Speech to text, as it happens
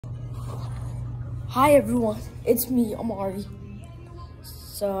Hi everyone, it's me, Amari.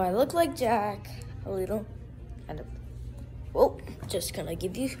 So I look like Jack a little, kind of. Well, just gonna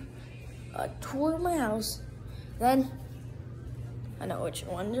give you a tour of my house. Then, I know what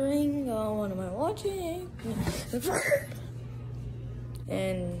you're wondering, what am I watching?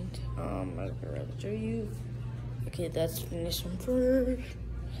 And, I'd rather show you. Okay, that's finished one first.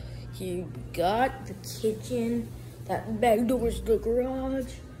 You got the kitchen, that back door's the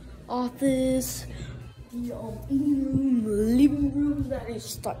garage, office, the room, the living room, that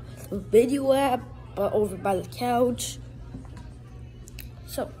is the video app, but over by the couch.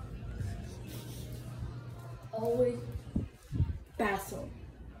 So, always bathroom,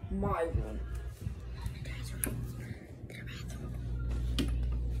 my room.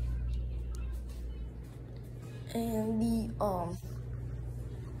 And the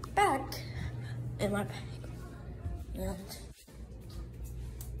back in my bag. And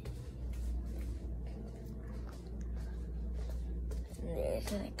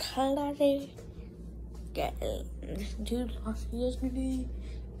there's a color there. Listen to last yesterday.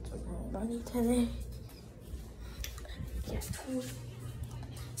 Money today. Yes, tour.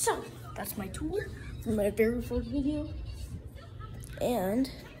 So that's my tour for my very first video. And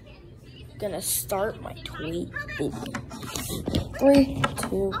gonna start my toy video. 3,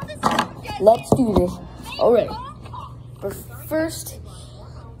 2, let's do this. Alright. But first,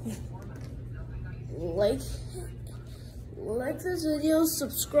 like this video,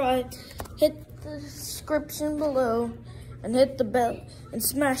 subscribe, hit the description below, and hit the bell, and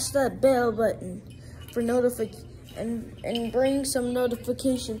smash that bell button for notification, and bring some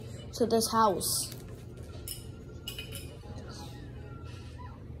notification to this house.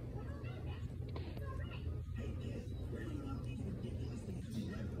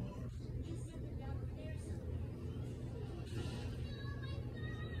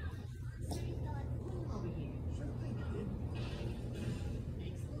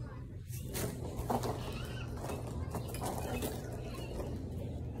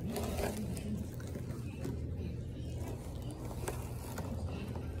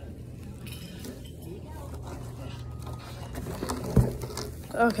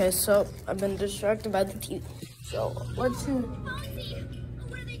 Okay, so I've been distracted by the TV. So let's see. What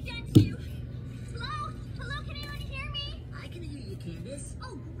are they done to you? Hello? Hello, can anyone hear me? I can hear you, Candace.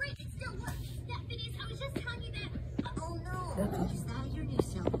 Oh, great, it still works. Stephanie, I was just telling you that. Oh no, is that your new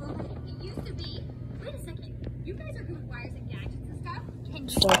cell phone? It used to be. Wait a second. You guys are good with wires and gadgets and stuff? Can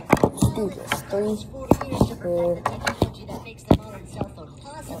you? So let's do this. 3, 2, Technology that makes the modern cell phone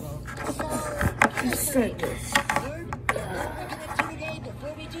possible. let's start this.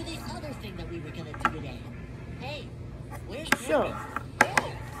 Before we do the other thing that we were gonna do today. Hey, where's So,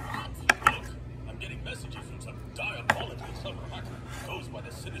 I'm getting messages from some diabolical summer hacker who goes by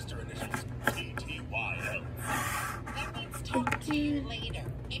the sinister initials TTYL. That means talk to you later.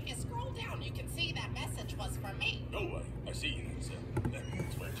 If you scroll down, you can see that message was for me. No way. I see that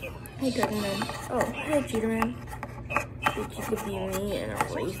means we're clever. hey Gutman. Oh, hey Peterman. Think you could be me and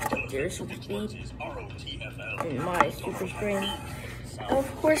I'll race up their super speed in my super screen?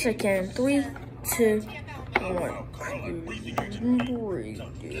 Of course I can. 3, 2, 1.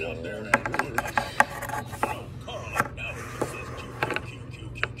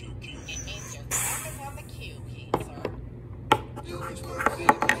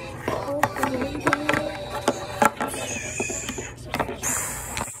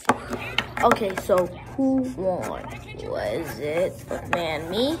 Okay, so who won? Was it man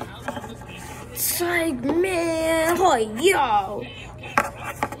me? Psych man! Oh yo!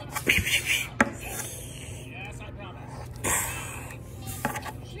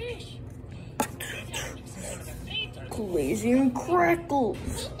 Crazy and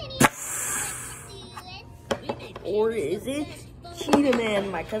crackles. Or is it Cheetah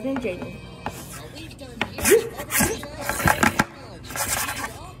Man, my cousin Jaden?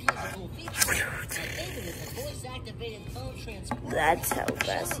 That's how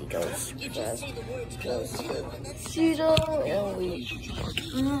fast he goes. Cheetah, and we.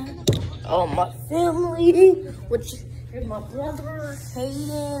 Oh, my family, which is my brother,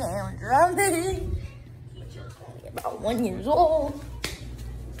 Hayden, and Drummond. About 1 year old.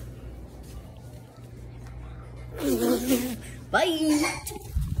 Bye.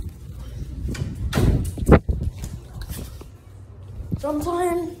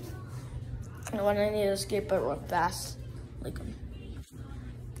 Sometimes when I need to escape, I run fast, like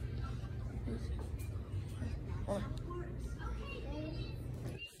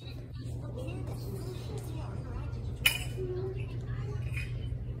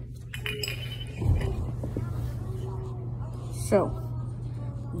So,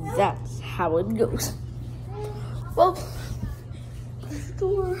 That's how it goes. Well,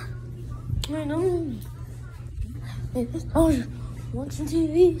 store. I know. I was watching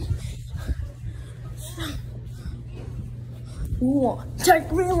TV.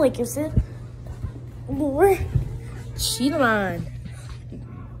 Check real like you said. More. Cheetah line.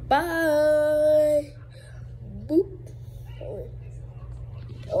 Bye. Boop.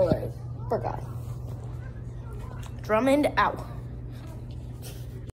 Oh, I forgot. Drummond out.